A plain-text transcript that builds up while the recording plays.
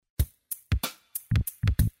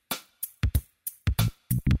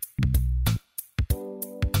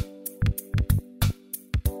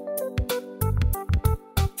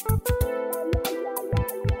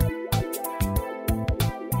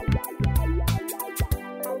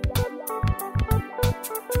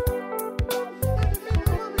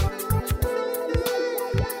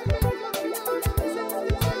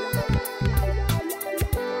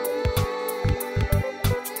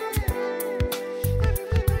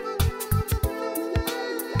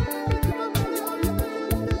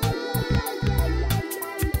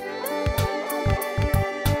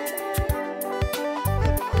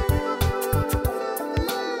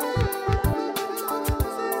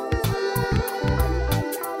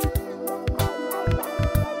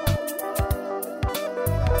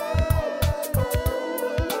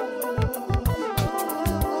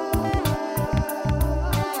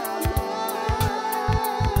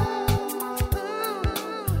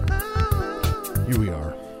Here we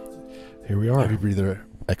are. Here we are. Arby Breather,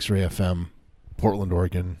 X-Ray FM, Portland,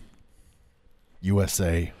 Oregon,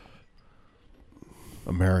 USA,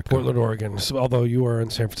 America. Portland, Oregon. So, although you are in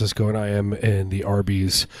San Francisco and I am in the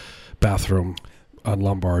Arby's bathroom on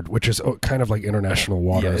Lombard, which is kind of like international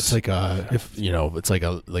waters. Yeah, it's like it's like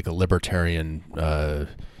a libertarian.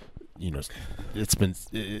 It's been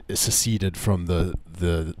seceded from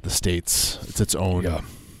the states. It's its own.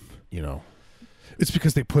 Yeah. It's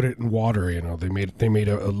because they put it in water. They made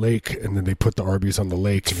a lake, and then they put the Arby's on the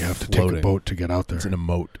lake, and you have to take a boat to get out there. It's in a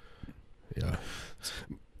moat. Yeah.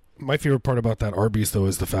 My favorite part about that Arby's, though,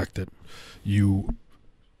 is the fact that you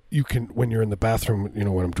can, when you're in the bathroom,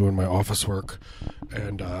 when I'm doing my office work,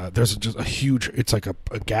 and there's just a huge, it's like a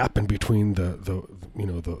gap in between the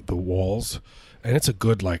walls, and it's a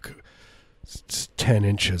good 10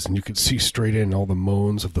 inches, and you can see straight in all the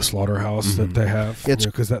moans of the slaughterhouse that they have.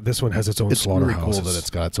 Because this one has its own slaughterhouse. It's really cool that it's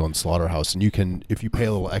got its own slaughterhouse, and you can, if you pay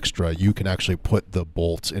a little extra, you can actually put the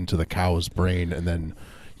bolts into the cow's brain, and then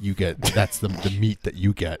you get that's the meat that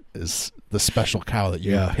you get is the special cow that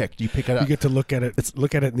you picked. You pick it up. You get to look at it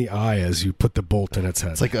in the eye as you put the bolt in its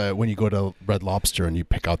head. It's like when you go to Red Lobster and you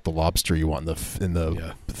pick out the lobster you want in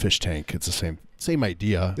the fish tank. It's the same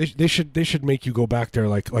idea. They should make you go back there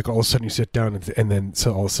like all of a sudden you sit down and then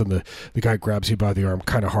so all of a sudden the guy grabs you by the arm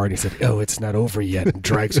kind of hard and he said, "Oh, it's not over yet," and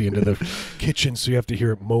drags you into the kitchen so you have to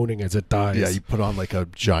hear it moaning as it dies. Yeah, you put on like a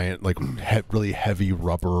giant really heavy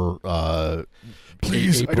rubber.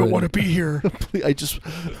 Please, I don't want to be here. I just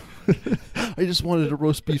wanted a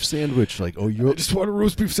roast beef sandwich. I just want a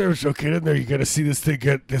roast beef sandwich. Okay, get in there. You got to see this thing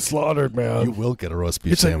get slaughtered, man. You will get a roast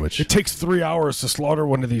beef sandwich. It takes 3 hours to slaughter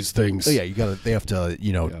one of these things. Oh, yeah, they have to,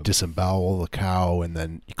 disembowel the cow and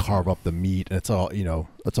then you carve up the meat, and it's all,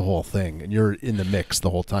 it's a whole thing. And you're in the mix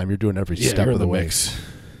the whole time. You're doing every step of the way. Mix.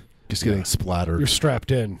 Just getting splattered. You're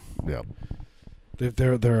strapped in. Yeah.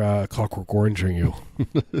 They're clockwork oranging you.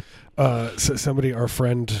 So somebody, our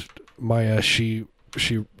friend Maya, she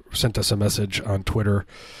sent us a message on Twitter.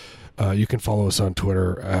 You can follow us on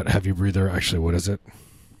Twitter at Heavy Breather. Actually, what is it?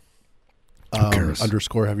 Who cares?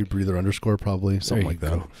 _ Heavy Breather _ probably something like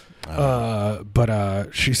that.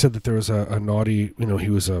 But she said that there was a naughty.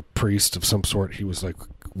 He was a priest of some sort. He was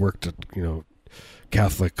worked at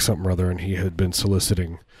Catholic something or other, and he had been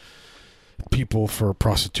soliciting people for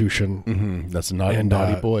prostitution. Mm-hmm. That's a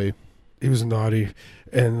naughty boy. He was naughty,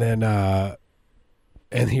 and then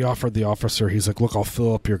and he offered the officer. He's like, "Look, I'll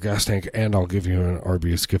fill up your gas tank, and I'll give you an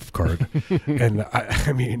Arby's gift card." And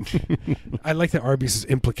I mean, I like that Arby's is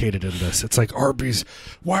implicated in this. It's like, Arby's,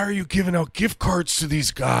 why are you giving out gift cards to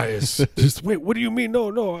these guys? Just wait, what do you mean?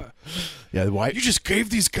 No. Yeah, why you just gave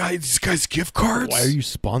these guys gift cards? Why are you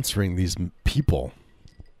sponsoring these people?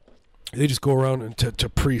 They just go around and to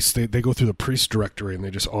priests. They go through the priest directory and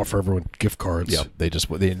they just offer everyone gift cards. Yeah,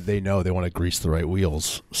 they know they want to grease the right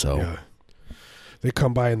wheels. So yeah. They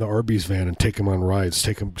come by in the Arby's van and take them on rides.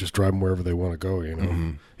 Just drive them wherever they want to go.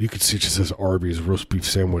 Mm-hmm. You could see it just says Arby's roast beef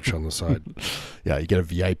sandwich on the side. Yeah, you get a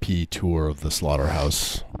VIP tour of the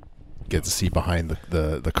slaughterhouse. Get to see behind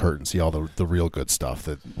the curtain, see all the real good stuff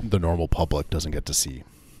that the normal public doesn't get to see.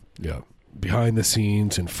 Yeah. Behind the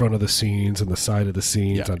scenes, in front of the scenes, on the side of the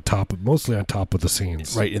scenes, mostly on top of the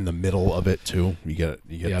scenes, right in the middle of it too. You get.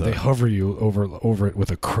 Yeah, they hover you over it with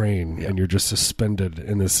a crane, and you're just suspended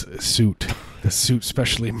in this suit. The suit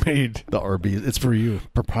specially made. The Arby's, it's for you.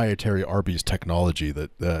 Proprietary Arby's technology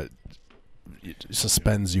that it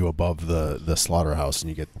suspends you above the slaughterhouse, and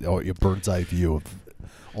you get your bird's eye view of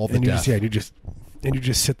all the death. And you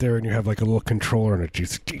just sit there and you have like a little controller and it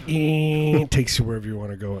just takes you wherever you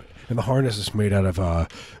want to go. And the harness is made out of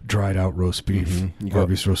dried out roast beef,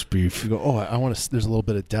 Arby's roast beef. You go, I want to. There's a little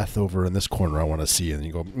bit of death over in this corner I want to see, and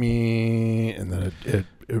you go, me, and then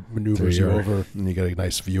it maneuvers you over, and you get a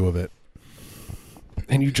nice view of it.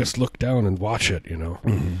 And you just look down and watch it,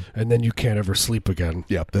 and then you can't ever sleep again.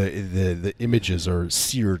 Yeah, the images are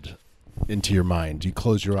seared into your mind. You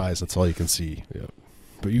close your eyes, that's all you can see. Yeah.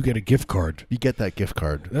 But you get a gift card. You get that gift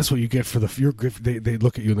card. That's what you get for your gift. They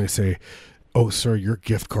look at you and they say, "Oh, sir, your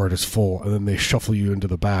gift card is full." And then they shuffle you into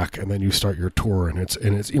the back, and then you start your tour. And it's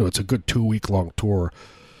it's a good 2-week-long tour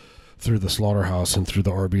through the slaughterhouse and through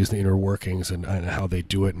the Arby's, the inner workings, and how they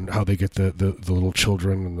do it, and how they get the little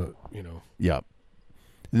children and Yeah.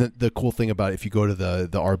 And the cool thing about it, if you go to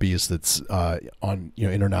the Arby's that's on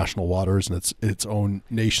international waters and it's its own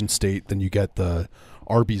nation state, then you get the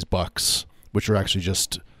Arby's Bucks, which are actually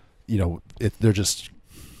just, they're just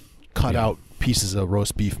cut out pieces of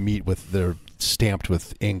roast beef meat they're stamped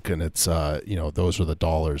with ink, and it's, those are the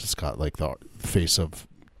dollars. It's got like the face of,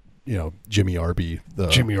 Jimmy Arby.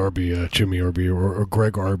 Jimmy Arby or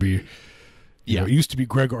Greg Arby. You know, it used to be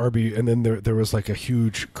Greg Arby, and then there was like a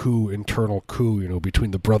huge internal coup,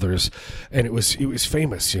 between the brothers, and it was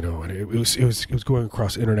famous, and it was going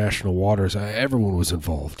across international waters. Everyone was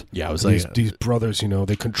involved. Yeah, it was these brothers,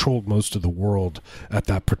 they controlled most of the world at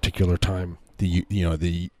that particular time.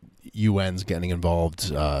 The UN's getting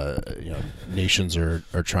involved. Nations are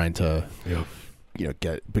trying to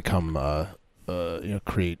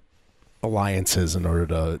create alliances in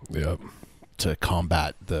order to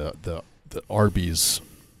combat the Arby's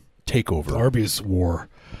takeover. The Arby's war.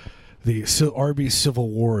 The Arby's civil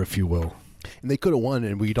war, if you will. And they could have won,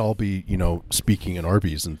 and we'd all be, speaking in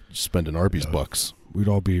Arby's and spending Arby's bucks. We'd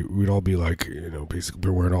all be like, basically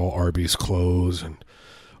wearing all Arby's clothes, and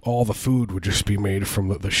all the food would just be made from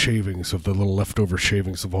the shavings of the little leftover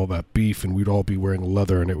shavings of all that beef, and we'd all be wearing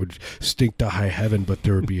leather, and it would stink to high heaven, but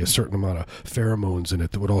there would be a certain amount of pheromones in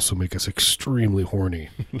it that would also make us extremely horny.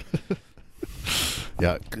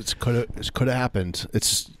 Yeah, it could have happened.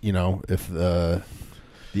 It's if the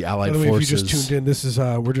Allied forces. If you just tuned in, this is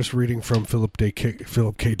we're just reading from Philip K.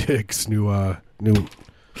 Dick's new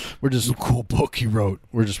cool book he wrote.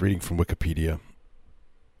 We're just reading from Wikipedia.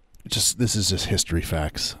 This is just history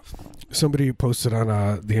facts. Somebody posted on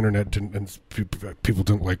the internet, and people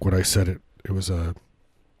didn't like what I said. It was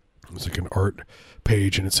like an art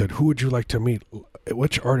page, and it said, "Who would you like to meet?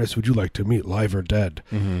 Which artist would you like to meet, live or dead?"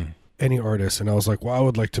 Mm-hmm. Any artist. And I was like, well, I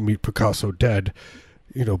would like to meet Picasso dead,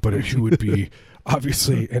 but he would be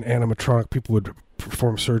obviously an animatronic. People would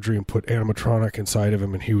perform surgery and put animatronic inside of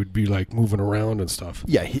him, and he would be like moving around and stuff.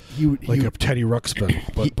 Yeah, he would like a Teddy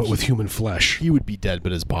Ruxpin, but with human flesh. He would be dead,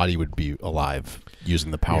 but his body would be alive using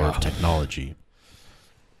the power of technology.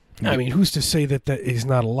 I mean, who's to say that he's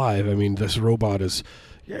not alive? I mean, this robot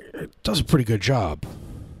does a pretty good job.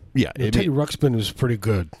 Yeah, Teddy Ruxpin is pretty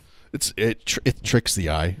good. It tricks the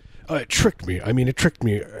eye. It tricked me. I mean, it tricked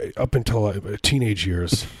me up until teenage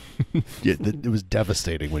years. Yeah, it was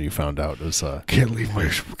devastating when you found out. It was can't leave my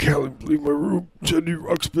room. Teddy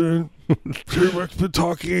Ruxpin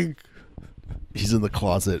talking. He's in the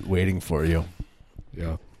closet waiting for you.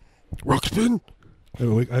 Yeah, Ruxpin.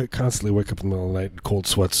 I constantly wake up in the middle of the night in cold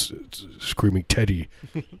sweats, screaming Teddy.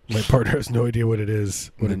 My partner has no idea what it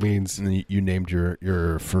is, what it means. And then you named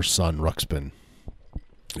your first son Ruxpin.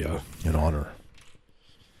 Yeah, in honor.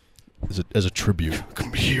 As a tribute.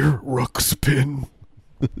 Come here, Ruxpin.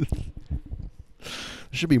 There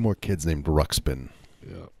should be more kids named Ruxpin.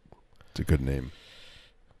 Yeah. It's a good name,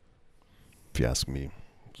 if you ask me.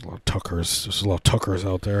 There's a lot of Tuckers. There's a lot of Tuckers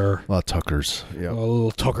out there. A lot of Tuckers. Yeah. A lot of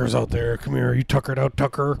little Tuckers out there. Come here, you tuckered out,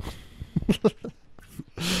 Tucker.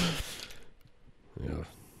 Yeah.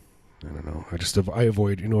 I don't know. I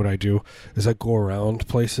avoid. You know what I do is I go around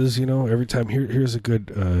places. Every time. Here's a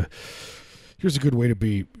good. Here's a good way to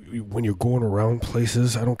be when you're going around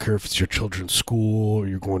places. I don't care if it's your children's school or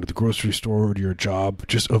you're going to the grocery store or to your job.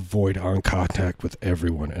 Just avoid eye contact with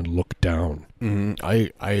everyone and look down. Mm-hmm.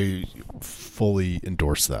 I fully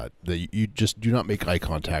endorse that. That you just do not make eye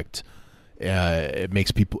contact. It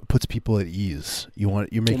puts people at ease. You're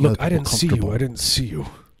making look. I didn't see you.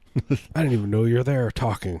 I didn't even know you're there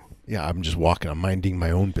talking. Yeah, I'm just walking. I'm minding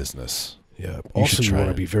my own business. Yeah. Also, you want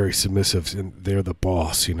to be very submissive, and they're the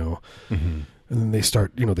boss, Mm-hmm. And then they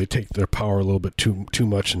start, they take their power a little bit too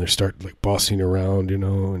much, and they start like bossing around,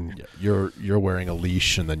 and you're wearing a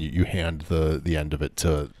leash, and then you hand the end of it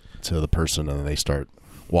to the person, and then they start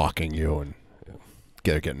walking you, and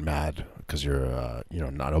getting mad because you're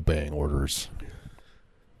not obeying orders.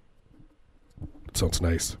 It sounds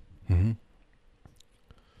nice. Mm-hmm.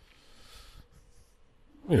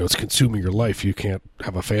 It's consuming your life. You can't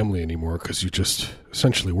have a family anymore because you just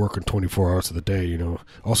essentially working 24 hours of the day,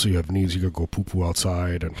 Also, you have needs. You got to go poo-poo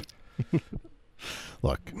outside. And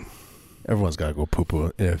look, everyone's got to go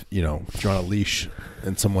poo-poo. If you're on a leash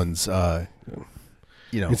and someone's,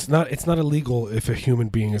 It's not illegal if a human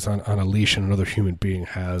being is on a leash and another human being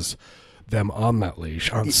has them on that leash,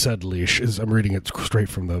 on said leash. I'm reading it straight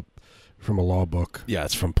from a law book. Yeah,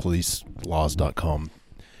 it's from policelaws.com.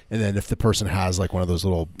 And then if the person has like one of those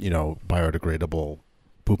little, biodegradable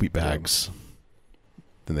poopy bags,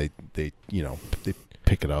 then they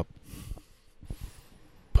pick it up,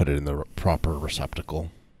 put it in the proper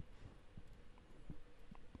receptacle.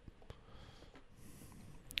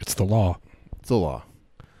 It's the law. It's the law.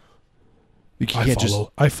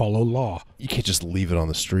 I follow law. You can't just leave it on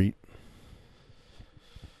the street.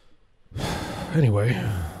 Anyway.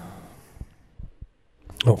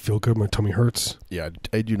 I don't feel good. My tummy hurts. Yeah,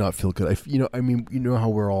 I do not feel good. How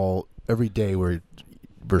we're all every day we're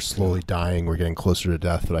slowly dying. We're getting closer to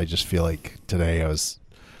death. But I just feel like today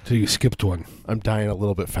So you skipped one. I'm dying a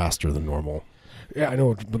little bit faster than normal. Yeah, I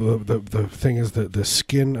know. The thing is that the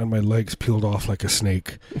skin on my legs peeled off like a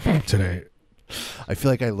snake today. I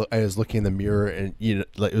feel like I was looking in the mirror, and it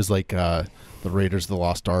was like the Raiders of the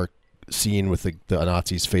Lost Ark scene with the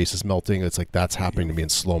Nazi's faces melting. It's like that's happening to me in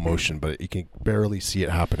slow motion, but you can barely see it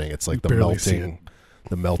happening. It's like the melting.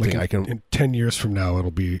 The melting. Like in 10 years from now,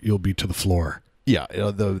 you'll be to the floor. Yeah,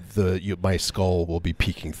 my skull will be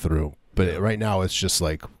peeking through, but right now it's just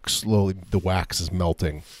like slowly the wax is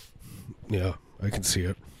melting. Yeah, I can see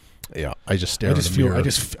it. Yeah, I just stare.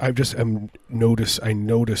 I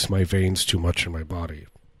notice my veins too much in my body.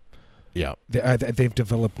 Yeah, they've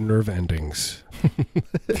developed nerve endings.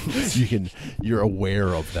 You're aware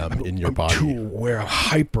of them in your body. I'm too aware. I'm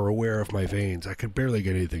hyper aware of my veins. I could barely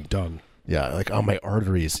get anything done. Yeah, like my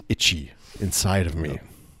arteries itchy inside of me.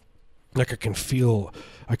 Like I can feel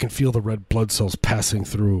the red blood cells passing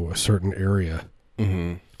through a certain area.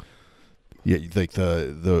 Mm-hmm. Yeah, like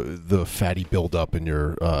the fatty buildup in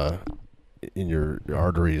your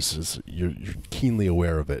arteries is you're keenly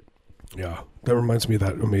aware of it. Yeah, that reminds me of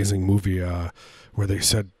that amazing movie where they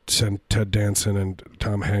send Ted Danson and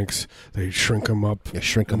Tom Hanks. They shrink them up. Yeah,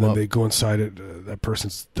 shrink them up. And then they go inside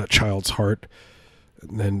that child's heart,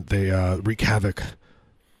 and then they wreak havoc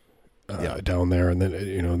down there. And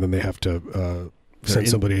then they have to send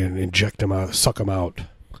somebody and inject them out, suck them out.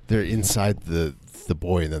 They're inside the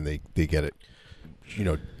boy, and then they get it,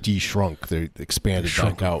 de-shrunk. They expanded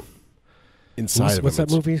back out inside of him. What's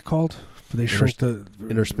that movie called? They shrink the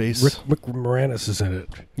Inner Space. Rick Moranis is in it.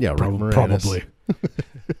 Yeah, probably.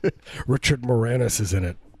 Richard Moranis is in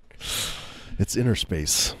it. It's Inner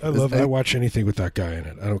Space. I watch anything with that guy in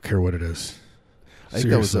it. I don't care what it is. I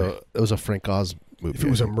think that was a Frank Oz movie. If it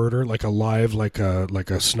was a murder, like a live, like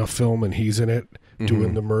a snuff film, and he's in it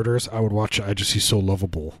doing the murders, I would watch it. He's so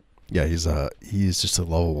lovable. Yeah, he's just a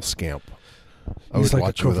lovable scamp. He's like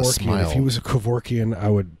a Kevorkian. If he was a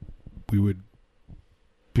Kevorkian, we would.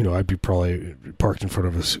 I'd be probably parked in front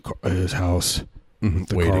of his house, the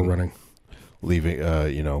car running, leaving.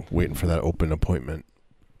 Waiting for that open appointment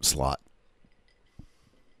slot.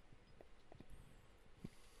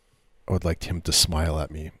 I would like him to smile at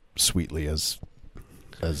me sweetly as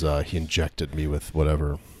he injected me with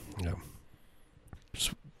whatever,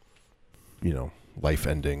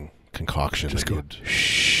 life-ending concoction. Just go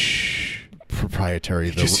shh.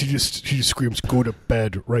 Proprietary. He just screams, "Go to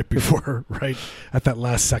bed!" right at that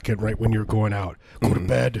last second, right when you're going out. Go to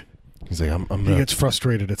bed. He's like, he gets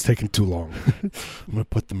frustrated. It's taking too long. I'm gonna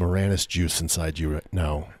put the Moranis juice inside you right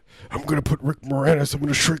now. I'm gonna put Rick Moranis. I'm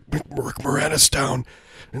gonna shrink Rick Moranis down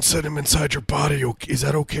and set him inside your body. Is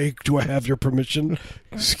that okay? Do I have your permission?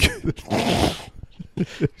 Excuse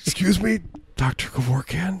me, Dr.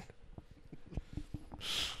 Kevorkian?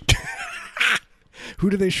 Who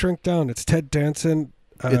do they shrink down? It's Ted Danson.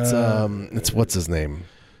 It's what's his name?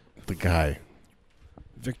 The guy.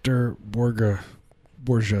 Victor Borgia.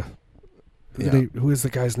 Yeah. Who is the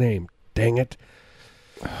guy's name? Dang it.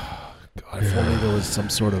 God, if only there was some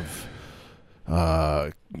sort of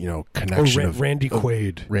connection. Randy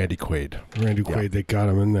Quaid. Randy Quaid. Yeah. They got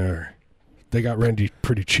him in there. They got Randy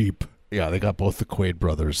pretty cheap. Yeah, they got both the Quaid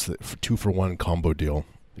brothers. 2-for-1 combo deal.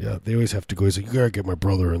 Yeah, they always have to go. He's like, you gotta get my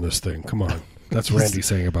brother in this thing. Come on. That's Randy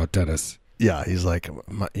saying about Dennis. Yeah, he's like,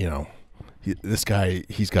 this guy,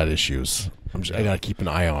 he's got issues. I gotta keep an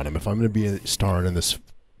eye on him. If I'm gonna be starring in this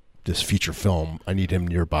feature film, I need him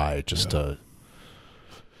nearby just to,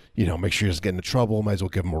 make sure he doesn't get into trouble. Might as well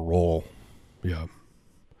give him a role. Yeah.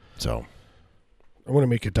 So, I want to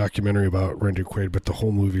make a documentary about Randy Quaid, but the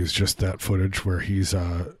whole movie is just that footage where he's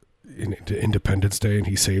in Independence Day and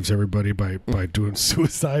he saves everybody by doing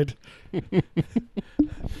suicide.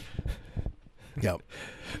 Yep.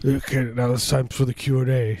 Okay, now it's time for the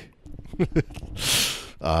Q&A.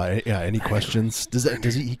 Any questions?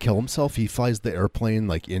 Does he kill himself? He flies the airplane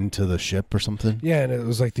into the ship or something? Yeah, and it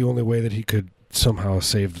was the only way that he could somehow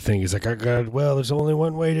save the thing. He's like, there's only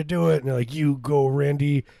one way to do it. And they're like, you go,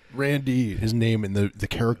 Randy. Randy, his name, and the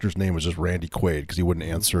character's name was just Randy Quaid because he wouldn't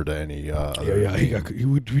answer to any he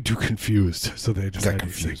would be too confused. So they just got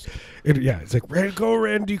confused. It's like, go,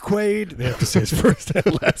 Randy Quaid. They have to say his first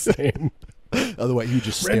and last name. Otherwise, you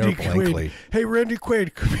just stare Randy blankly. Quaid. Hey, Randy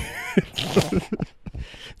Quaid, come here.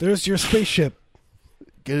 There's your spaceship.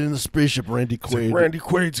 Get in the spaceship, Randy Quaid. Randy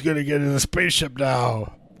Quaid's gonna get in the spaceship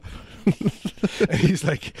now. And he's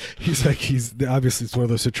obviously it's one of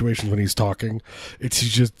those situations when he's talking.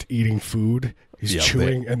 He's just eating food. He's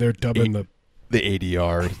chewing, and they're dubbing the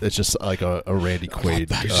ADR. It's just like a Randy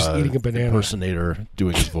Quaid he's just eating a banana impersonator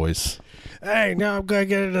doing his voice. Hey, now I'm gonna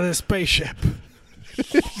get into the spaceship.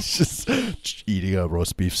 just eating a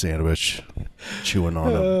roast beef sandwich, chewing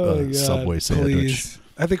on a Subway sandwich. Please.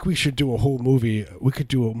 I think we should do a whole movie. We could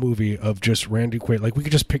do a movie of just Randy Quaid. Like, we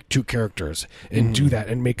could just pick 2 characters and do that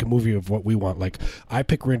and make a movie of what we want. Like, I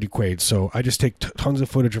pick Randy Quaid, so I just take tons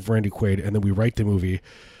of footage of Randy Quaid, and then we write the movie,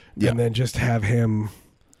 and then just have him.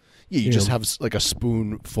 Yeah, you just have like a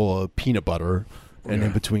spoonful of peanut butter, and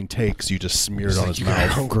in between takes, you just smear it on his mouth. I'm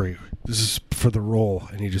hungry. This is for the role,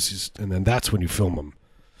 and and then that's when you film him.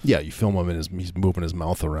 Yeah, you film him, and he's moving his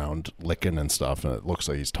mouth around, licking and stuff, and it looks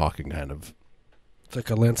like he's talking kind of. It's like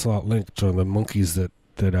a Lancelot link to the monkeys that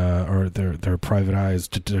are their private eyes,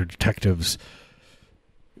 they're detectives.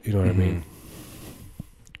 You know what I mean?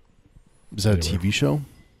 Is that a TV show?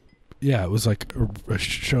 Yeah, it was like a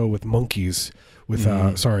show with monkeys, with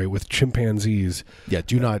with chimpanzees. Yeah,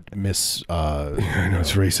 do not miss. I know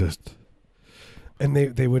it's racist. And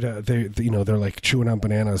they would they're like chewing on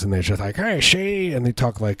bananas, and they're just like, hey, she, and they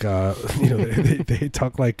talk like they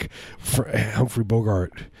talk like Humphrey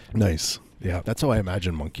Bogart. Nice. Yeah, that's how I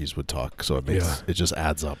imagine monkeys would talk. So it just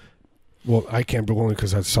adds up. Well, I can't, but only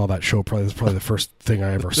because I saw that show. That's probably the first thing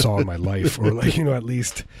I ever saw in my life, or like at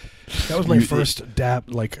least that was my first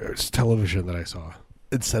television that I saw.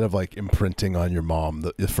 Instead of like imprinting on your mom,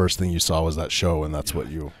 the first thing you saw was that show, and that's what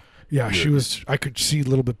you. Yeah, she was. I could see a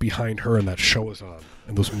little bit behind her, and that show was on,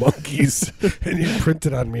 and those monkeys, and it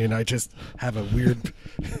imprinted on me, and I just have a weird.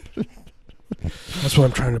 That's why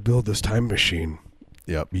I'm trying to build this time machine.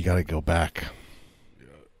 Yep, you got to go back.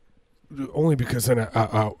 Only because then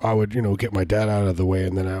I would get my dad out of the way,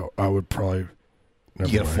 and then I would probably. You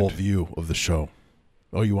get a full view of the show.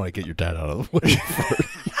 Oh, you want to get your dad out of the way?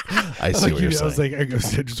 I see what you're saying. I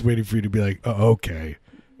was just waiting for you to be like, oh, okay.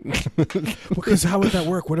 Because how would that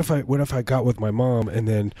work? What if I got with my mom, and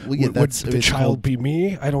then would the child be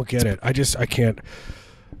me? I don't get it. I can't.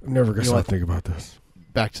 I'm never gonna stop thinking about this.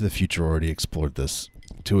 Back to the Future already explored this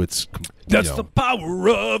to its. That's the power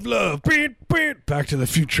of love. Back to the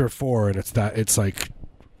Future 4, and it's like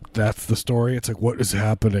that's the story. It's like, what is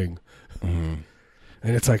happening? Mm-hmm.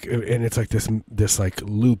 And it's like this like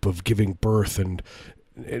loop of giving birth, and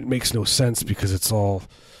it makes no sense because it's all.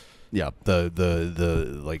 Yeah,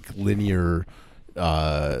 the like linear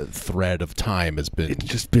thread of time has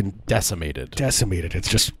been decimated. It's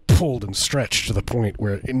just pulled and stretched to the point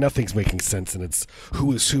where nothing's making sense, and it's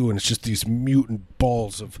who is who, and it's just these mutant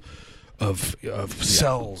balls of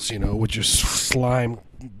cells, with just slime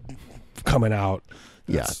coming out.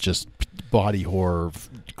 Yeah, just body horror,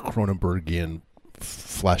 Cronenbergian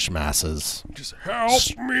flesh masses. Just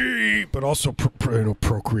help me, but also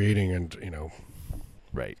procreating and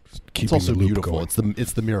right. Keeping it's also the loop beautiful. Going.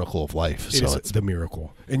 It's the miracle of life. It's the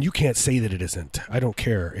miracle, and you can't say that it isn't. I don't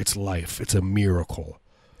care. It's life. It's a miracle.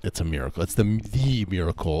 It's a miracle. It's the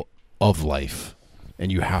miracle of life,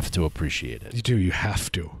 and you have to appreciate it. You do. You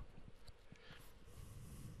have to.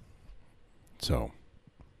 So,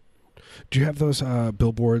 do you have those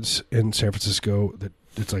billboards in San Francisco that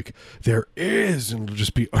it's like there is, and it'll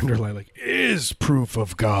just be underlined like is proof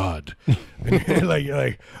of God, and you're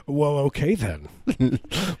like, well, okay then.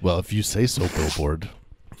 Well, if you say so, billboard.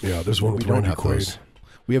 Yeah, there's one with Randy Quaid.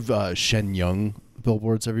 We have Shen Yun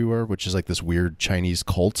billboards everywhere, which is like this weird Chinese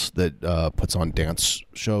cult that puts on dance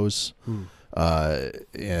shows.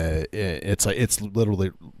 It's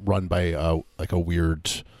literally run by like a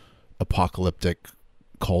weird apocalyptic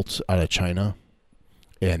cult out of China.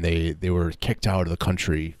 And they were kicked out of the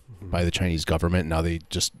country by the Chinese government. Now they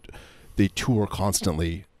tour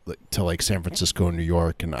constantly to like San Francisco and New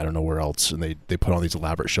York and I don't know where else. And they put on these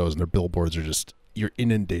elaborate shows, and their billboards are just, you're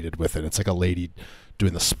inundated with it. It's like a lady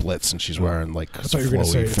doing the splits, and she's wearing like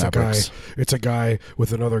flowy fabrics. It's a guy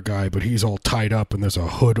with another guy, but he's all tied up, and there's a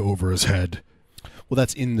hood over his head. Well,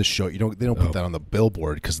 that's in the show. They don't put that on the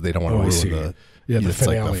billboard because they don't want to ruin the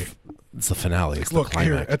finale. Like it's the finale. It's Look, the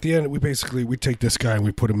here at the end, we take this guy and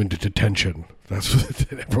we put him into detention. That's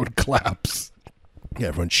what everyone claps. Yeah,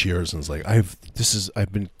 everyone cheers and is like, I've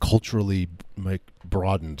been culturally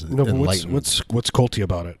broadened. No, but what's culty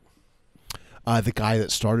about it? The guy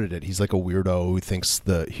that started it, he's like a weirdo who thinks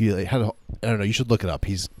I don't know. You should look it up.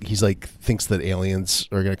 He's like thinks that aliens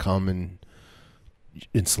are gonna come and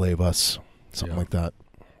enslave us, something like that.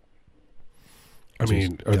 I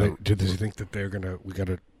mean, does he think that we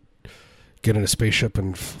gotta get in a spaceship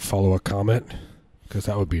and follow a comet? Because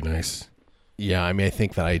that would be nice. Yeah, I mean, I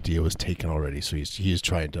think that idea was taken already, so he's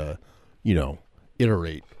trying to,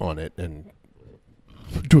 iterate on it and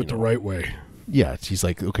do it the right way. Yeah, he's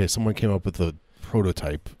like, okay, someone came up with a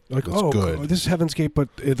prototype. Like, that's good. This is Heaven's Gate,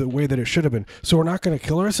 but the way that it should have been. So we're not going to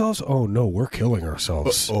kill ourselves? Oh no, we're killing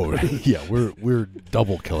ourselves. Yeah, we're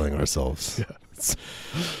double killing ourselves. Yeah.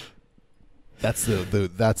 That's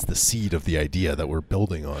the seed of the idea that we're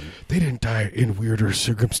building on. They didn't die in weirder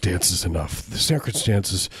circumstances enough. The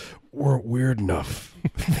circumstances weren't weird enough.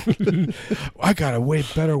 I got a way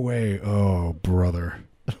better way. Oh, brother.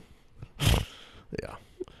 Yeah.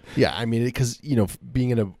 Yeah, I mean, because being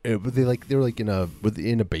in they were like in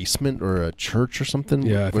a basement or a church or something.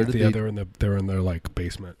 Yeah, I think they're in their like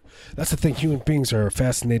basement. That's the thing. Human beings are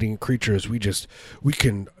fascinating creatures. We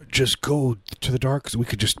can just go to the dark. We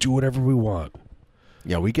could just do whatever we want.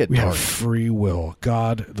 Yeah, we have free will.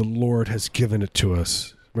 God, the Lord, has given it to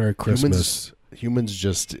us. Merry Christmas. Humans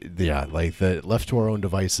just like left to our own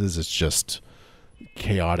devices. It's just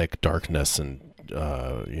chaotic darkness and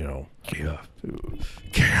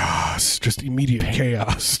chaos, just immediate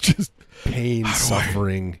chaos, just pain,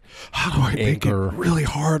 suffering. How do I make it really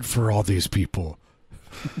hard for all these people?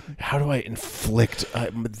 How do I inflict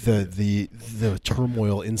the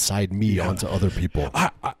turmoil inside me onto other people?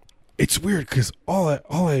 It's weird because all I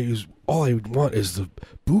want is the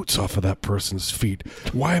boots off of that person's feet.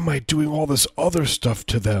 Why am I doing all this other stuff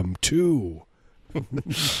to them too? I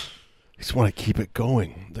just want to keep it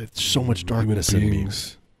going. There's so much darkness in me.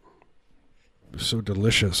 We're so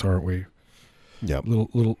delicious, aren't we? Yeah.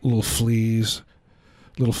 Little fleas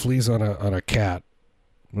on a cat.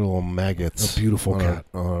 Little maggots. A beautiful cat.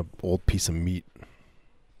 On an old piece of meat.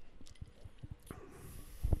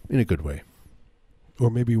 In a good way. Or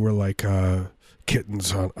maybe we're like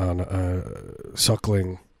kittens on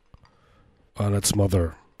suckling on its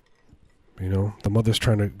mother. The mother's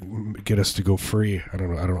trying to get us to go free. I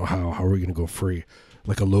don't know how. How are we going to go free?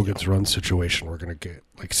 Like a Logan's Run situation. We're going to get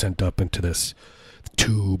like sent up into this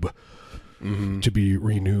tube to be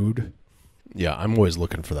renewed. Yeah, I'm always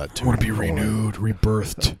looking for that tube. I want to be renewed,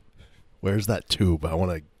 rebirthed. Where's that tube? I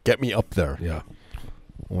want to get me up there. Yeah.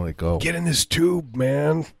 I want to go. Get in this tube,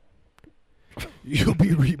 man. You'll be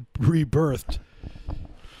rebirthed.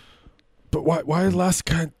 But why the last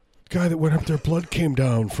guy that went up there, blood came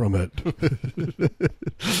down from it?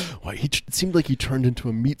 Why it seemed like he turned into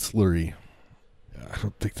a meat slurry. I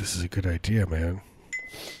don't think this is a good idea, man.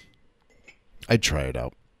 I'd try it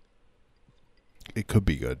out. It could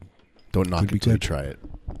be good. Don't knock it until you try it.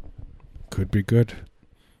 Could be good.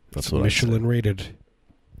 That's it's what Michelin rated.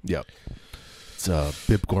 Yep. It's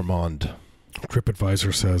Bib Gourmand.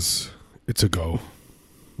 TripAdvisor says it's a go.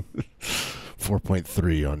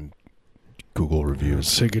 4.3 on Google reviews.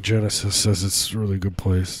 Sega Genesis says it's a really good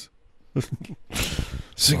place.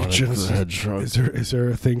 Sega Genesis. Is there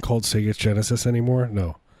a thing called Sega Genesis anymore?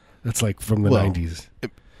 No, that's like from the 90s.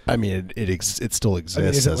 It still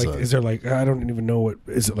exists. Is there like I don't even know what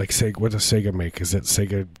is it like? Sega? What does Sega make? Is it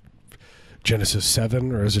Sega Genesis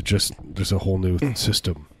 7 or is it just there's a whole new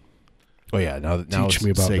system? Oh yeah, now Teach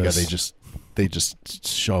me about Sega. This. They just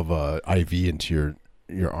shove a IV into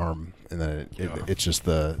your arm, and then it's just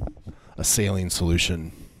a saline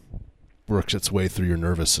solution works its way through your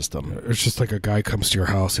nervous system. It's just like a guy comes to your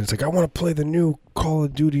house and it's like, I want to play the new Call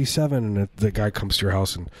of Duty 7, and the guy comes to your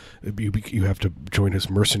house and you have to join his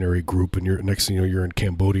mercenary group, and next thing you know you're in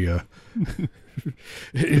Cambodia.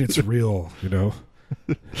 It's real,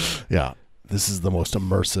 Yeah, this is the most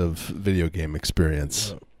immersive video game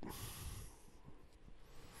experience.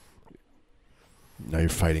 Now you're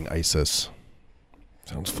fighting ISIS.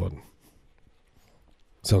 Sounds fun.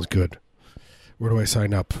 Sounds good. Where do I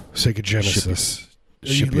sign up? Sega Genesis. Are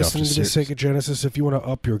you listening to the Sega Genesis? If you want to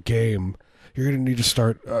up your game, you're going to need to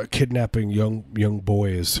start kidnapping young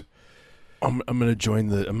boys. I'm going to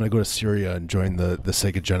join I'm going to go to Syria and join the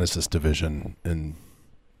Sega Genesis division, and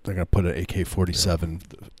they're going to put an AK-47,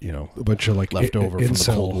 a bunch of like leftover from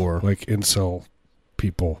the Cold War, like incel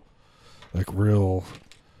people, like real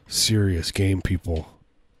serious game people.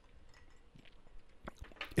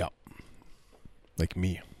 Yeah, like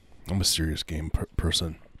me. I'm a serious game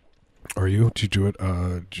person. Are you? Do you do it?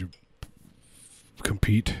 Do you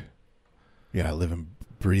compete? Yeah, I live and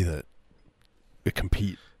breathe it. I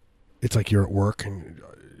compete. It's like you're at work and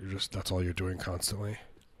that's all you're doing constantly.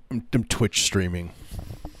 I'm Twitch streaming.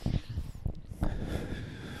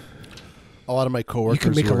 A lot of my coworkers.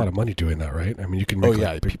 You can make a lot of money doing that, right? I mean, you can make. Oh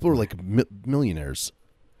yeah, people are like millionaires.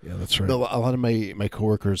 Yeah, that's right. A lot of my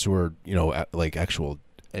coworkers who are like actual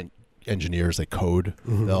engineers, they code.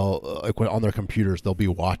 Mm-hmm. They'll on their computers they'll be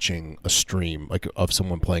watching a stream like of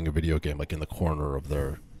someone playing a video game like in the corner of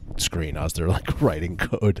their screen as they're like writing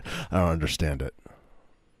code. I don't understand it.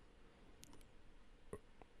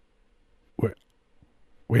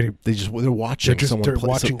 Wait, they're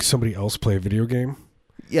watching somebody else play a video game.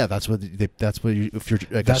 Yeah, that's what if you're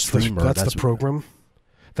like a streamer. That's the program.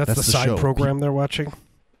 That's the side show. program they're watching.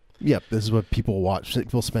 Yep, this is what people watch.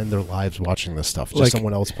 People spend their lives watching this stuff. Just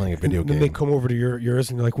someone else playing a video game. Then they come over to yours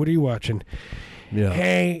and you're like, what are you watching? Yeah.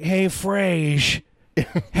 Hey, Frage.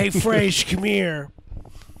 Hey, Frage, come here.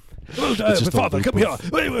 My father, come here.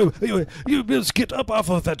 Wait, you just get up off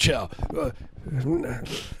of that chair.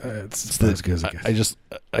 It's as good as it gets.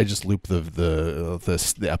 I just loop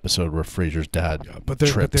the episode where Fraser's dad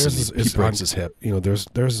trips and he breaks his hip.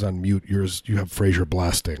 Theirs is on mute. Yours, you have Fraser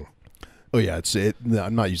blasting. Oh yeah,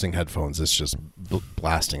 I'm not using headphones. It's just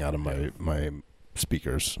blasting out of my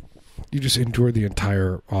speakers. You just endure the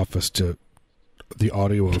entire office to the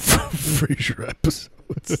audio of Fraser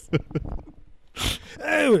episodes.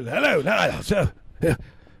 Oh, hello.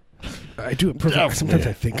 I do it perfect. Daphne. Sometimes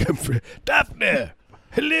I think I'm Daphne.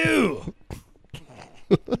 Hello.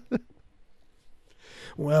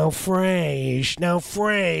 Well, Frage. Now,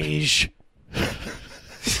 Frage.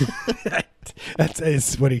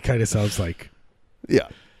 That's what he kind of sounds like. Yeah,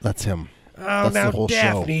 that's him. Oh, that's now, the whole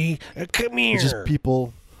Daphne, come here. It's just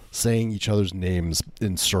people saying each other's names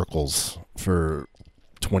in circles for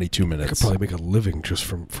 22 minutes. I could probably make a living just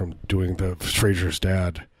from doing the Fraser's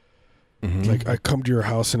dad. Mm-hmm. Like, I come to your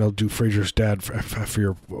house and I'll do Fraser's dad for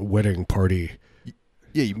your wedding party.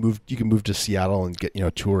 Yeah, you can move to Seattle and get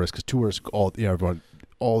tourists, because tourists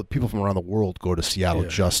all people from around the world go to Seattle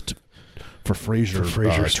just for Fraser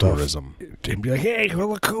tourism. And be like, hey, well,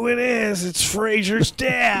 look who it is. It's Fraser's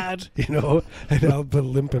dad. And I'll be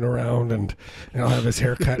limping around and I'll have his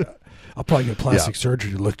haircut. I'll probably get plastic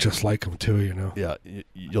surgery to look just like him too, Yeah,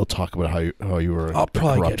 you'll talk about how you were. I'll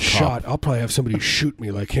probably get shot. I'll probably have somebody shoot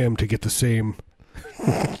me like him to get the same.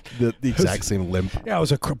 the exact same limp. Yeah, I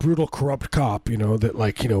was a brutal, corrupt cop.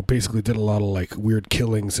 That basically did a lot of weird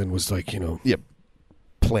killings and was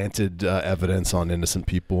planted evidence on innocent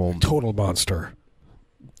people. Total monster.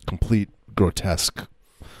 Complete grotesque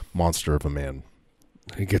monster of a man.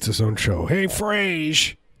 He gets his own show. Hey,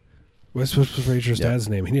 Frage. What's Fraser's dad's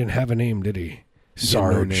name? He didn't have a name, did he?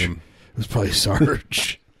 Sarge. No name. It was probably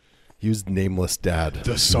Sarge. He was nameless dad.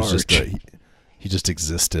 The Sarge. He just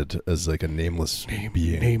existed as a nameless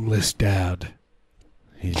being. Nameless dad.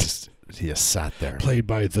 He just sat there. Played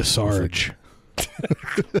by the Sarge. It's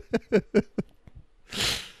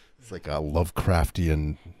like a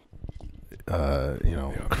Lovecraftian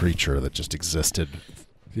creature that just existed.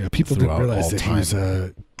 Yeah, people didn't realize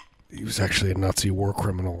that he was actually a Nazi war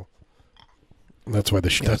criminal. And that's why the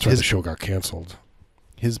show got canceled.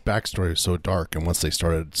 His backstory was so dark, and once they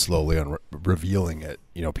started slowly revealing it,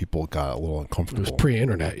 people got a little uncomfortable. It was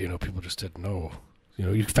pre-internet, people just didn't know.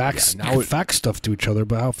 You fax fax stuff to each other,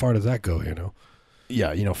 but how far does that go?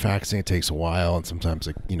 Yeah, faxing, it takes a while, and sometimes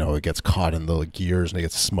it gets caught in the gears and it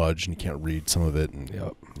gets smudged, and you can't read some of it, and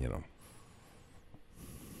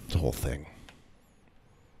it's a whole thing.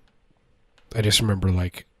 I just remember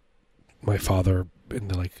my father in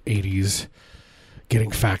the 80s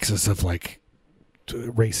getting faxes of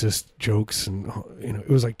racist jokes, and it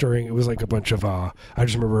was a bunch of I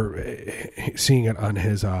just remember seeing it on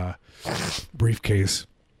his briefcase.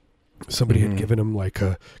 Somebody had given him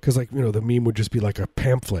because the meme would just be like a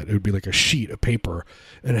pamphlet. It would be like a sheet of paper,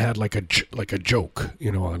 and it had like a joke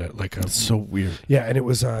on it. It's so weird. Yeah, and it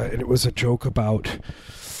was a joke about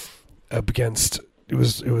against. It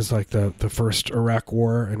was like the first Iraq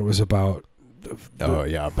war, and it was about. About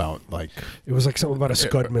it was something about a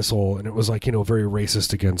Scud missile, and it was very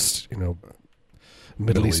racist against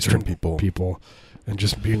Middle Eastern people, and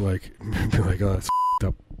just being like, oh, that's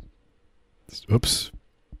up. Oops.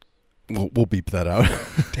 We'll beep that out.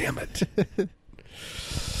 Damn it.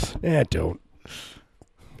 Don't.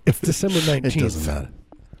 It's December 19th. It doesn't matter.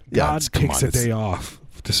 God takes a day off.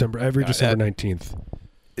 December 19th.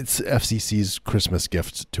 It's FCC's Christmas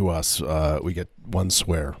gift to us. We get one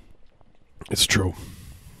swear. It's true.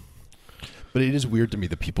 But it is weird to me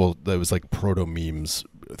that people that was proto memes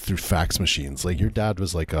through fax machines. Your dad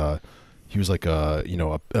was he was a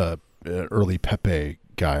early Pepe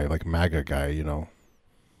guy, MAGA guy,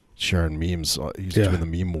 sharing memes. He's doing the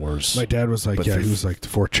meme wars. My dad was he was the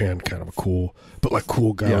 4chan kind of a cool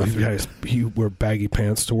guy. Yeah, he wore baggy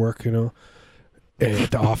pants to work, at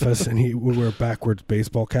the office, and he would wear a backwards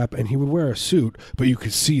baseball cap, and he would wear a suit, but you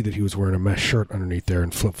could see that he was wearing a mesh shirt underneath there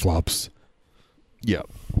and flip-flops. Yeah.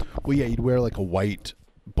 Well, yeah, he'd wear a white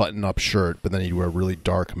button-up shirt, but then he'd wear really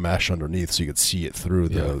dark mesh underneath so you could see it through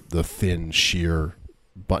the thin, sheer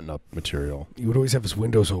button-up material. He would always have his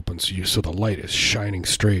windows open so the light is shining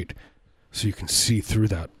straight so you can see through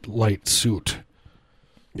that light suit.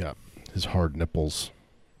 Yeah. His hard nipples.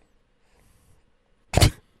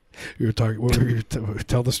 You were talking. What were you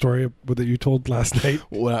tell the story that you told last night?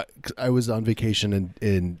 Well, I was on vacation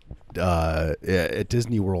in at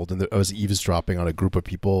Disney World, and I was eavesdropping on a group of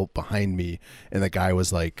people behind me, and the guy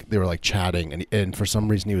was like, they were like chatting, and for some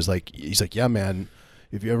reason he's like, yeah, man,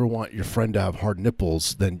 if you ever want your friend to have hard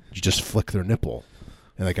nipples, then you just flick their nipple.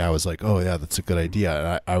 And the guy was like, oh yeah, that's a good idea.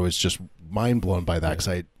 And I was just mind blown by that,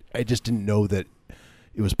 because I just didn't know that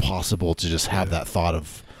it was possible to just have that thought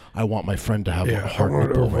of, I want my friend to have a hard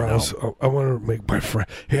nipple right now. I want to make my friend.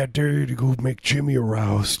 Hey, I dare you to go make Jimmy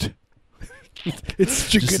aroused. It's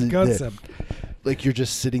such a good concept. Like, you're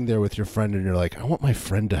just sitting there with your friend, and you're like, I want my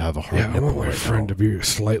friend to have a hard nipple. I want my friend to be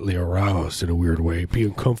slightly aroused in a weird way, be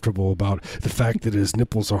uncomfortable about the fact that his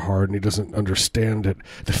nipples are hard and he doesn't understand it.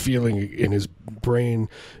 The feeling in his brain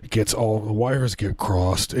gets the wires get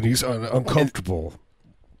crossed, and he's uncomfortable.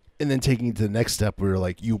 And then taking it to the next step, where you're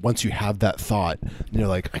like, once you have that thought, you're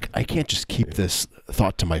like, I can't just keep this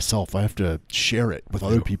thought to myself. I have to share it with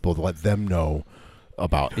other people to let them know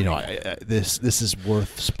about, this is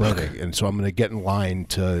worth spreading. And so I'm going to get in line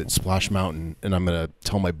to Splash Mountain, and I'm going to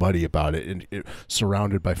tell my buddy about it, and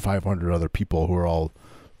surrounded by 500 other people who are all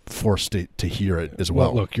forced to hear it as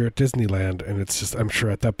well. Look, you're at Disneyland, and it's just, I'm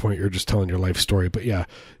sure at that point you're just telling your life story. But yeah,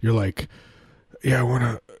 you're like, I want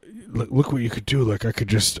to look what you could do. Like, I could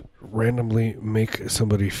just randomly make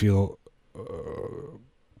somebody feel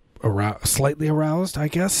slightly aroused, I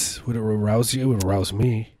guess. Would it arouse you? It would arouse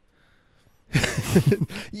me.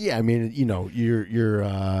 Yeah, I mean,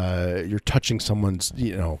 you're touching someone's,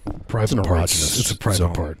 private parts. It's a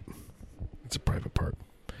private part. It's a private part.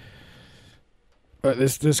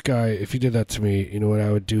 This guy, if he did that to me, you know what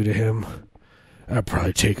I would do to him? I'd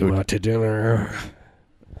probably take him out to dinner.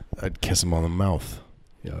 I'd kiss him on the mouth.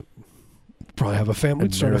 Yeah. Probably have a family.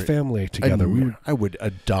 We'd start a family together. I would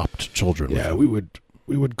adopt children. Yeah, we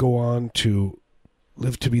would go on to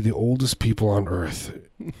live to be the oldest people on Earth.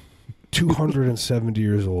 270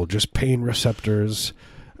 years old, just pain receptors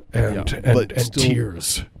and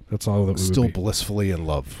tears. That's all that we still would be. Blissfully in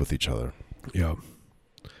love with each other. Yeah.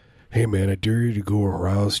 Hey man, I dare you to go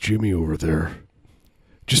arouse Jimmy over there.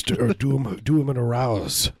 Just do him an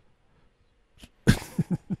arouse.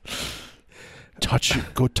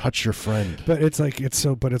 Go touch your friend. But it's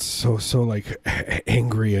so like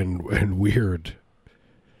angry and weird.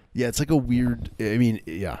 Yeah, it's like a weird. I mean,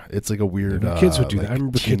 yeah, it's like a weird. Kids would do like that. I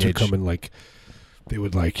remember kids would come in like, they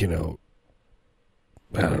would like, I don't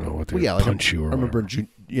know what they would punch you. Or I remember in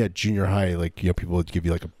junior high, like, people would give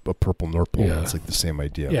you like a purple Nurple. Yeah. It's like the same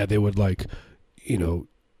idea. Yeah, they would like, they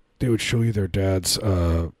would show you their dad's.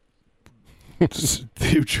 They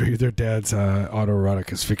would show you their dad's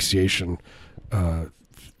autoerotic asphyxiation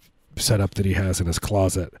setup that he has in his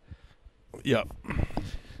closet. Yeah.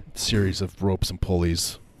 Series of ropes and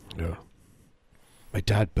pulleys. Yeah. My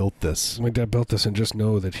dad built this. And just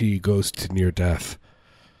know that he goes to near death.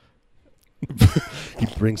 He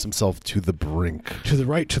brings himself to the brink. To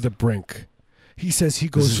the brink. He says he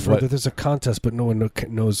goes further. There's a contest, but no one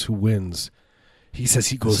knows who wins. He says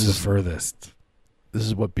he goes the furthest. This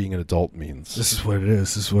is what being an adult means. This is what it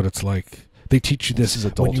is. This is what it's like. They teach you this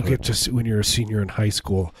when you get when you're a senior in high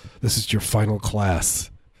school. This is your final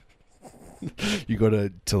class. You go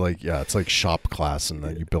to like, it's like shop class, and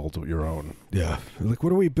then you build your own. Yeah. Like,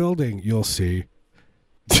 what are we building? You'll see.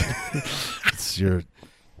 It's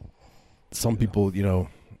some people, you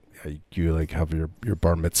like have your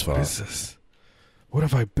bar mitzvah. What is this? What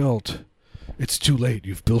have I built? It's too late.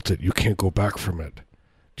 You've built it. You can't go back from it.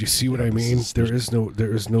 Do you see what I mean? There is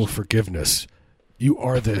no forgiveness. You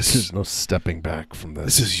are this. There's no stepping back from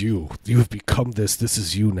this. This is you. You have become this. This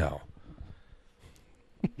is you now.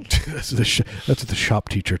 That's what the shop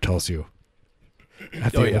teacher tells you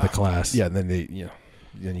at the end of the class. Yeah, and then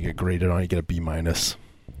then you get graded on. You get a B-.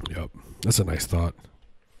 Yep, that's a nice thought.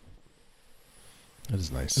 That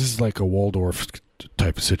is nice. This is like a Waldorf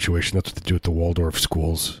type of situation. That's what they do at the Waldorf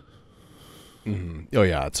schools. Mm-hmm. Oh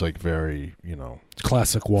yeah, it's like very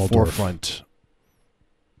classic Waldorf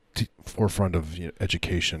forefront of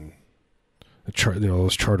education.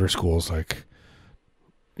 Those charter schools, like.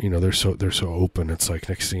 They're so open. It's like,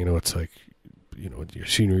 next thing you know, it's like, your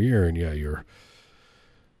senior year, and you're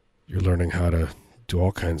learning how to do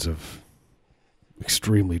all kinds of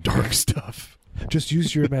extremely dark stuff. Just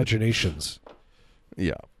use your imaginations.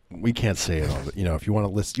 Yeah, we can't say it all. If you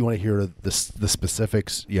want to hear the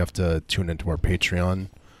specifics, you have to tune into our Patreon.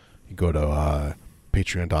 You go to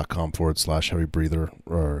patreon.com/heavy breather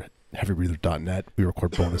or heavybreather.net. We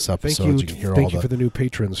record bonus episodes. You can hear Thank you for the new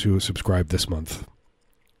patrons who subscribed this month.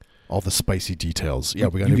 All the spicy details. Yeah,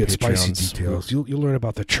 we got new get Patreons. Spicy details. You'll learn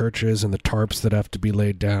about the churches and the tarps that have to be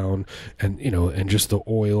laid down, and and just the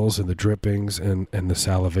oils and the drippings and the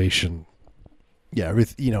salivation. Yeah,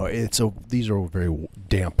 these are very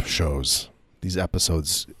damp shows. These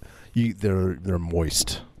episodes, they're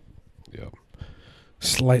moist. Yeah.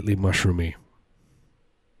 Slightly mushroomy.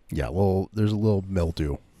 Yeah, there's a little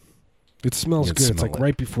mildew. It smells good. It's like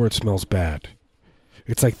right before it smells bad.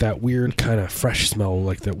 It's like that weird kind of fresh smell,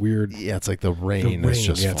 like that weird. Yeah, it's like the rain. It's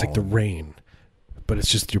just it's like the rain, but it's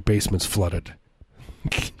just your basement's flooded.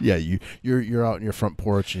 Yeah, you're out in your front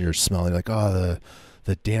porch and you're smelling like the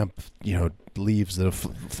damp leaves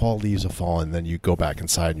fall leaves have fallen. And then you go back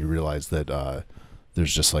inside and you realize that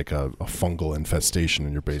there's just like a fungal infestation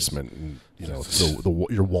in your basement, and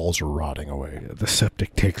your walls are rotting away. Yeah, the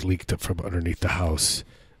septic tank leaked up from underneath the house.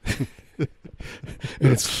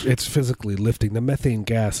 And it's physically lifting. The methane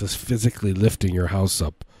gas is physically lifting your house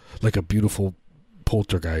up like a beautiful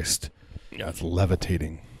poltergeist. Yeah, it's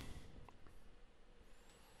levitating.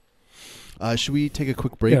 Should we take a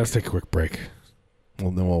quick break? Yeah, let's take a quick break.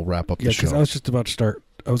 Well, then we'll wrap up the show. Yeah, because I was just about to start.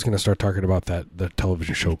 I was going to start talking about the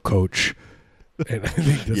television show Coach, and I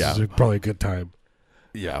think this is probably a good time.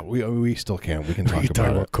 Yeah, we still can. We can talk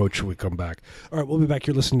about Coach when we come back. All right, we'll be back.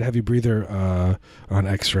 You're listening to Heavy Breather on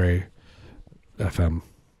X-Ray FM.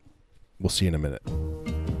 We'll see you in a minute.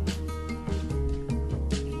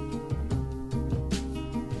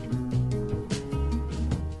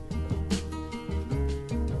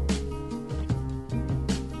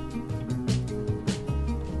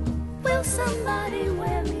 Will somebody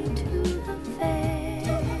wear me to the fair?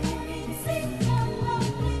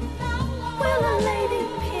 Will a lady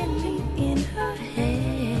pin me in her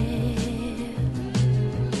hair?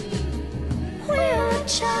 Will a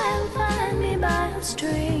child find me by a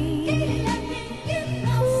string?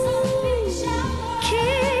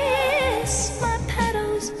 Kiss my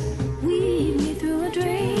petals, weave me through a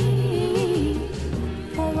dream.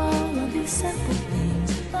 For all of these simple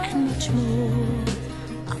things and much more,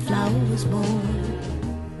 a flower was born.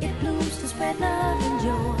 It blooms to spread love and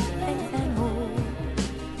joy, faith and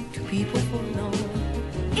hope to people forlorn.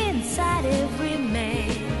 Inside every man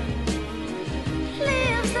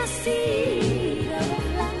lives the seed of a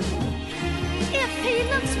flower. If he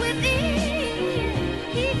looks within,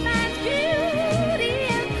 he finds beauty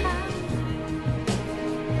and power.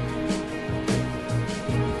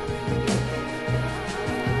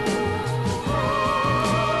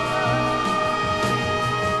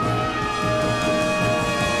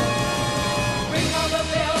 Ring on the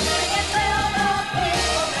bell, ring it, tell the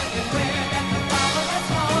people everywhere that the flower has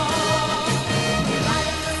gone. We light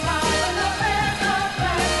up the sky with a red of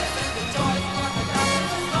flash, and the joy for the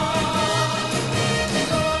darkness is gone. Let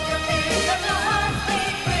go of your fears, let your heart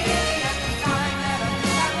beat freely at the time that a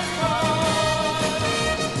new life is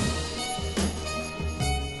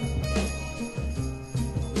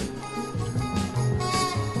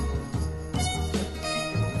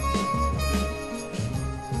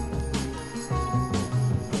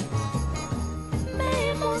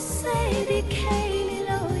Mais mon say di Kaylee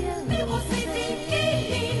Lawyer.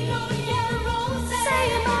 Say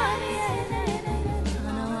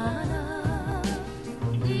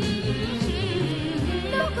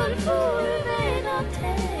no conforme no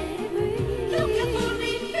te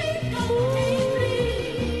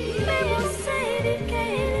Mais mon say di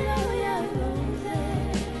Kaylee Lawyer.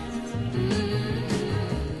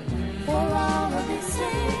 For all of this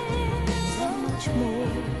and so much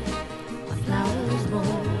more, a flower is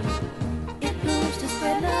born. It blooms to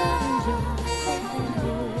spread love and joy, faith and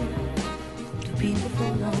hope to people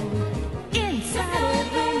forlorn. Inside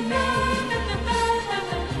every man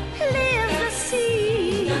lives the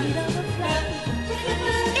seed of a flower. If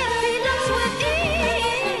he looks within,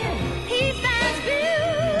 he finds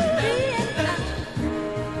beauty and power.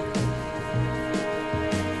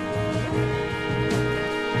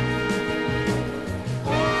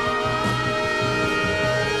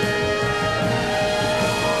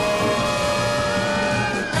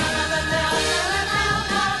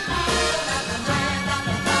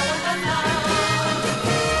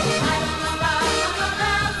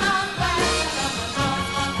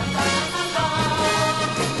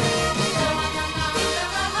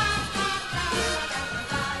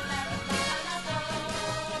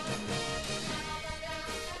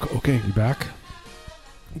 Okay, you back?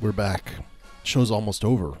 We're back. Show's almost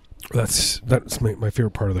over. That's my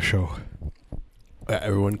favorite part of the show.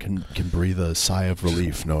 Everyone can breathe a sigh of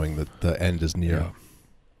relief knowing that the end is near. Yeah.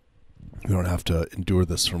 We don't have to endure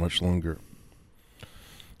this for much longer.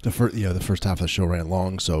 The first half of the show ran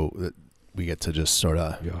long, so that we get to just sort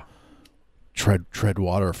of tread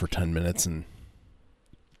water for 10 minutes and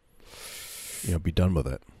be done with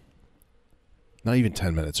it. Not even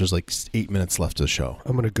 10 minutes. There's like 8 minutes left of the show.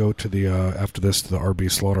 I'm going to go to the after this to the Arby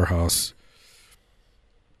slaughterhouse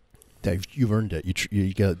Dave, you've earned it.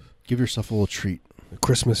 You got to give yourself a little treat. The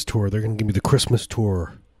Christmas tour. They're going to give me the Christmas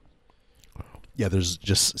tour. Yeah, there's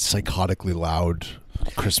just psychotically loud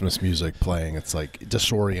Christmas music playing. It's like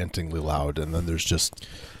disorientingly loud, and then there's just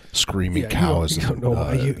screaming cows. You don't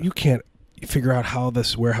know. You can't figure out how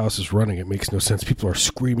this warehouse is running. It makes no sense. People are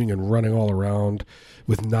screaming and running all around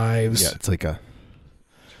with knives. Yeah, it's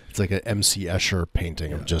like an MC Escher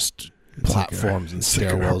painting of just platforms and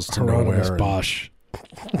stairwells to nowhere. Bosch.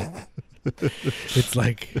 It's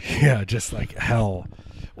like, just like hell.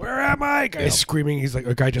 Where am I? Guy screaming. He's like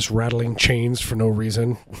a guy just rattling chains for no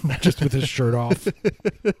reason, just with his shirt off.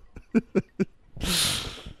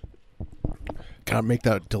 Gotta make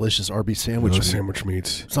that delicious Arby sandwich. Sandwich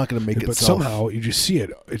meats. It's not gonna make it. But somehow you just see it.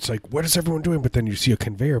 It's like, what is everyone doing? But then you see a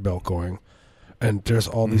conveyor belt going, and there's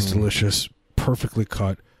all these delicious, perfectly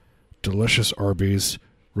cut, delicious Arby's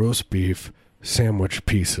roast beef sandwich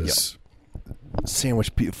pieces. Yep.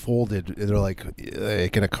 Sandwich folded. They're like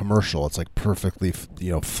in a commercial. It's like perfectly,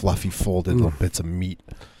 fluffy folded little bits of meat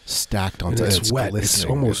stacked on top. It's wet. It's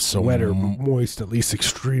almost so wet or moist, at least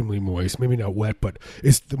extremely moist. Maybe not wet, but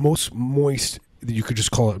it's the most moist. You could just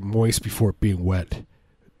call it moist before it being wet.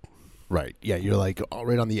 Right. Yeah. You're like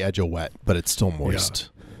right on the edge of wet, but it's still moist.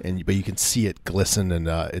 Yeah. But you can see it glisten, and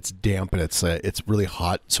it's damp, and it's really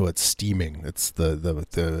hot, so it's steaming. It's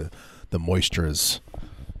the moisture is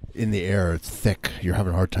in the air. It's thick. You're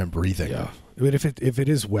having a hard time breathing. Yeah. I mean, if it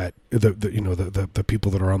is wet, the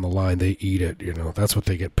people that are on the line, they eat it. That's what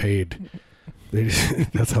they get paid.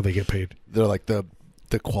 That's how they get paid. They're like the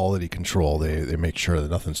quality control. They make sure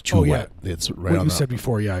that nothing's too wet. It's right. What you said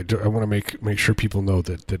before. Yeah, I want to make sure people know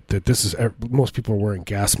that this is. Most people are wearing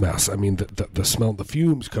gas masks. I mean, the smell, the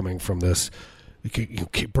fumes coming from this.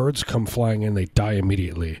 Birds come flying in, they die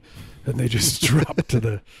immediately, and they just drop to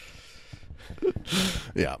the.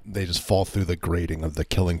 Yeah, they just fall through the grating of the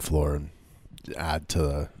killing floor and add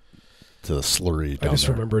to the slurry down I just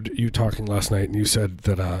there. remembered you talking last night, and you said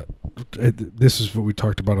that this is what we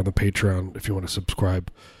talked about on the Patreon, if you want to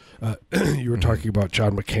subscribe. You were talking about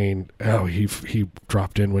John McCain, how he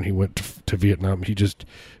dropped in when he went to Vietnam. He just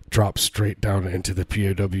dropped straight down into the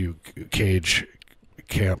POW cage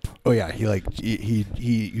camp. Oh yeah, he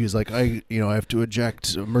was like, I have to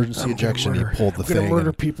eject, emergency ejection. He pulled the thing. I'm going to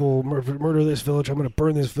murder people, murder this village. I'm going to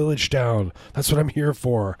burn this village down. That's what I'm here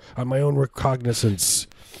for, on my own recognizance.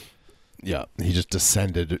 Yeah, he just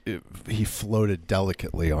descended. He floated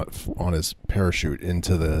delicately on his parachute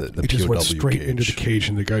into the He just POW went straight cage. into the cage,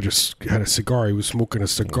 and the guy just had a cigar. He was smoking a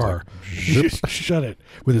cigar. He just shut it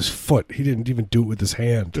with his foot. He didn't even do it with his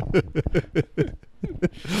hand.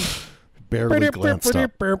 Barely glanced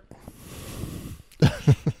up.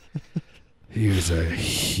 He was a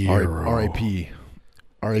hero.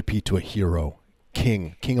 R.I.P. to a hero,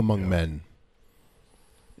 king among men.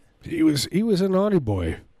 He was a naughty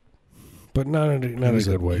boy, but not in a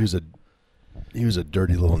good way. He was a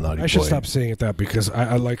dirty little naughty boy. I should stop saying it that, because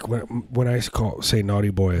I like when I say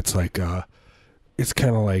naughty boy, it's like it's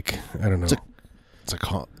kind of like, I don't know.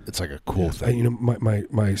 It's like a cool thing.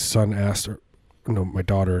 My son asked her. No, my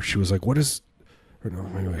daughter, she was like, what is, or no,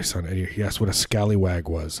 maybe my son, he asked what a scallywag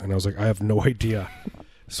was. And I was like, I have no idea.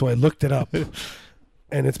 So I looked it up.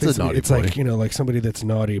 And it's basically, it's like, like somebody that's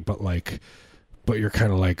naughty, but you're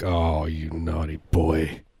kind of like, oh, you naughty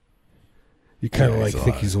boy. You kind of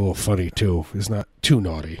think he's a little funny too. He's not too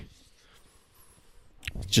naughty.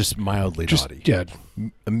 Just mildly naughty. Yeah.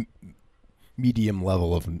 A medium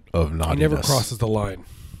level of naughtiness. He never crosses the line.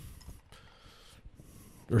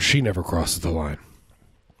 Or she never crosses the line.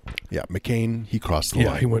 Yeah, McCain, he crossed the line.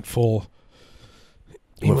 Yeah, he went full.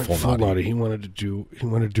 He went full naughty. naughty. He wanted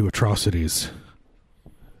to do atrocities.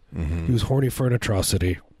 Mm-hmm. He was horny for an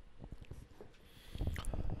atrocity.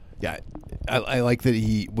 Yeah, I like that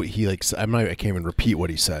he like. I can't even repeat what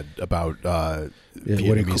he said about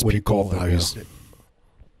Vietnamese what he people. called them.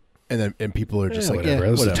 And people are just like, whatever.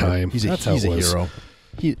 It was the time. He's a hero.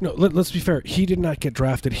 Let's be fair. He did not get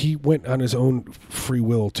drafted. He went on his own free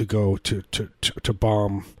will to go to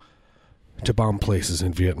bomb places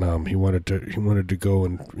in Vietnam. He wanted to go,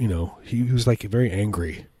 and he was like very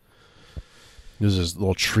angry. It was his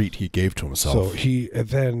little treat he gave to himself. So he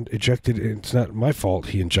then ejected. It's not my fault.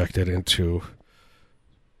 He injected into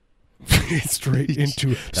straight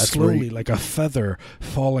into slowly, like a feather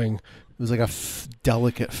falling. It was like a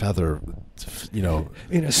delicate feather,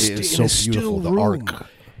 in a still beautiful. The room, arc,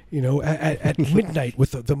 at midnight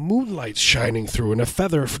with the moonlight shining through, and a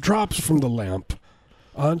feather drops from the lamp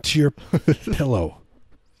onto your pillow.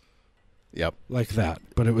 Yep, like that.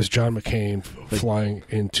 But it was John McCain flying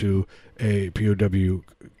into a POW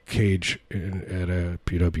cage at a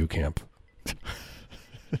POW camp.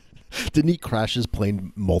 Didn't he crash his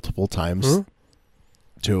plane multiple times?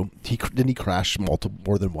 Too. Didn't he crash more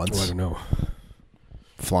than once? Oh, I don't know.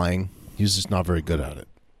 Flying. He was just not very good at it.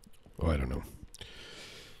 Oh, I don't know.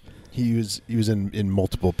 He was in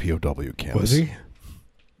multiple POW camps. Was he?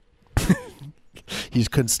 He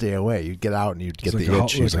just couldn't stay away. You'd get out and you'd get like the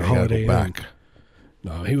itch. He was like, I gotta go back.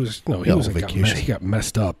 No, he was vacation. He got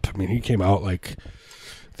messed up. I mean, he came out like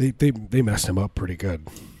they messed him up pretty good.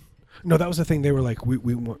 No, that was the thing. They were like, we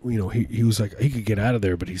he was like, he could get out of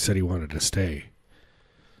there, but he said he wanted to stay.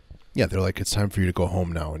 Yeah, they're like, it's time for you to go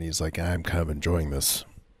home now, and he's like, I'm kind of enjoying this.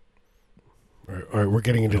 All right, we're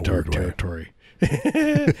getting into dark territory.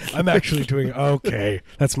 I'm actually doing okay.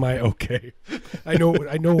 That's my okay. I know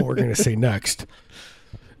what we're gonna say next.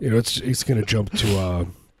 It's gonna jump to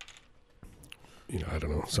I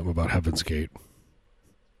don't know, something about Heaven's Gate.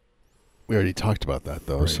 We already talked about that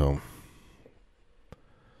though, right. So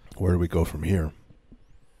where do we go from here?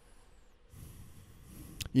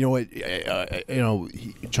 You know what?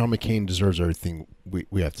 John McCain deserves everything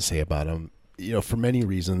we have to say about him. For many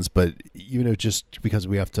reasons, but just because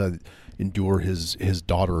we have to endure his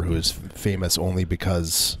daughter, who is famous only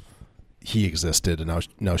because he existed, and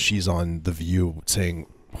now she's on The View saying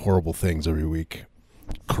horrible things every week,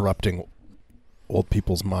 corrupting old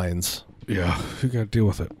people's minds. Yeah, you got to deal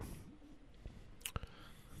with it.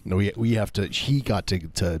 No, we have to. He got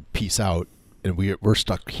to peace out, and we're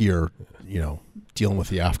stuck here. Dealing with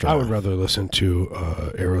the aftermath. I would rather listen to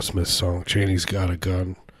Aerosmith's song "Janie's Got a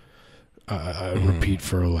Gun." Repeat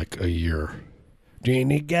for like a year.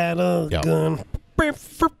 Janie got a gun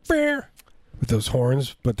with those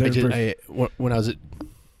horns. But when I was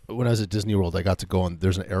at Disney World, I got to go on.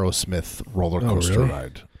 There's an Aerosmith roller coaster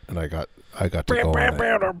ride, and I got to go on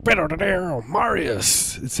it.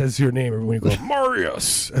 Marius. It says your name when you go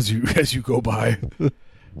Marius as you go by.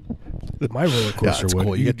 My roller coaster would.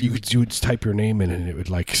 Cool. You would type your name in, and it would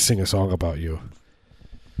like sing a song about you.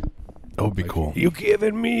 That would be cool. You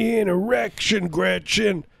giving me an erection,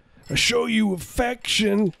 Gretchen. I show you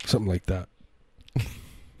affection. Something like that.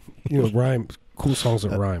 Rhyme. Cool songs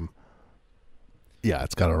that rhyme. Yeah,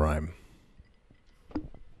 it's got a rhyme.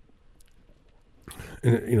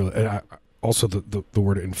 And also the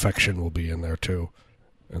word infection will be in there too,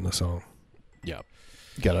 in the song. Yeah.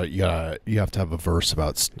 You have to have a verse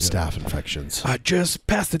about staph infections. I just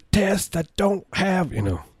passed the test. I don't have,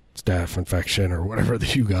 staph infection or whatever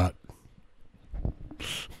that you got.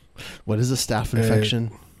 What is a staph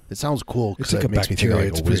infection? It sounds cool because like it makes me think of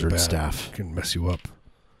like a wizard staff. It can mess you up.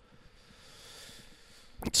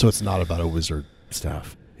 So it's not about a wizard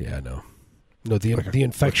staff. Yeah, no. No, the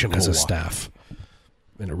infection is a staff,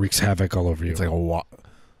 and it wreaks havoc all over you. It's like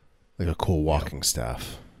a cool walking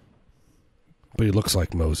staff. But he looks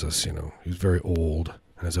like Moses, He's very old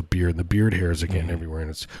and has a beard, and the beard hairs are getting everywhere, and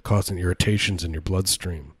it's causing irritations in your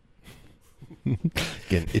bloodstream.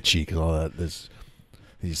 Getting itchy because all that. There's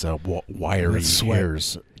these wiry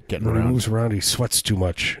hairs getting when around. When he moves around, he sweats too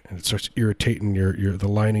much, and it starts irritating the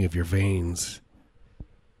lining of your veins.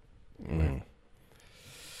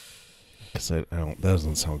 That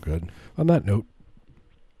doesn't sound good. On that note,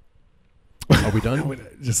 are we done?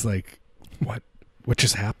 Just like what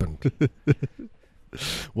just happened?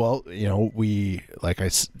 Well, we I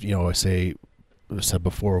said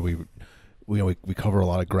before, we cover a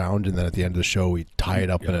lot of ground, and then at the end of the show we tie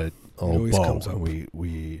it up in a little bow. And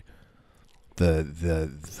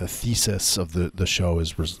the thesis of the show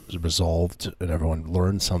is resolved, and everyone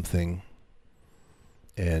learns something,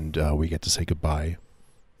 and we get to say goodbye.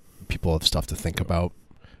 People have stuff to think about.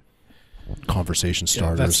 Conversation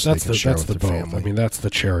starters. That's the bow. Family. I mean, that's the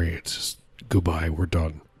cherry. It's just goodbye. We're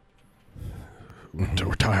done.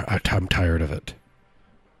 I'm tired of it.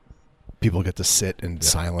 People get to sit in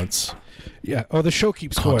silence. Yeah. Oh, the show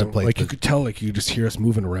keeps going. Like you could tell, you just hear us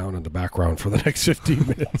moving around in the background for the next 15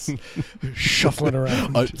 minutes, shuffling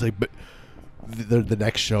around. It's like, but the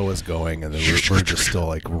next show is going, and then we're just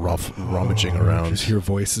still rummaging around. Just hear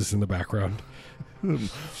voices in the background.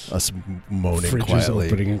 Us moaning Fridges quietly,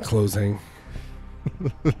 opening and closing.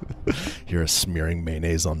 Hear us smearing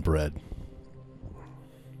mayonnaise on bread.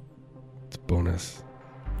 It's bonus.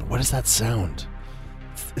 What is that sound?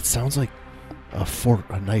 It sounds like a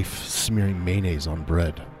knife smearing mayonnaise on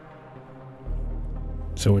bread.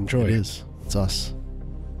 So enjoy. It is. It's us.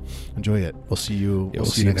 Enjoy it. We'll see you. We'll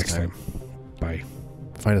see you next time. Bye.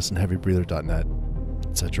 Find us on heavybreather.net,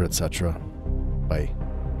 etc., etc. Bye.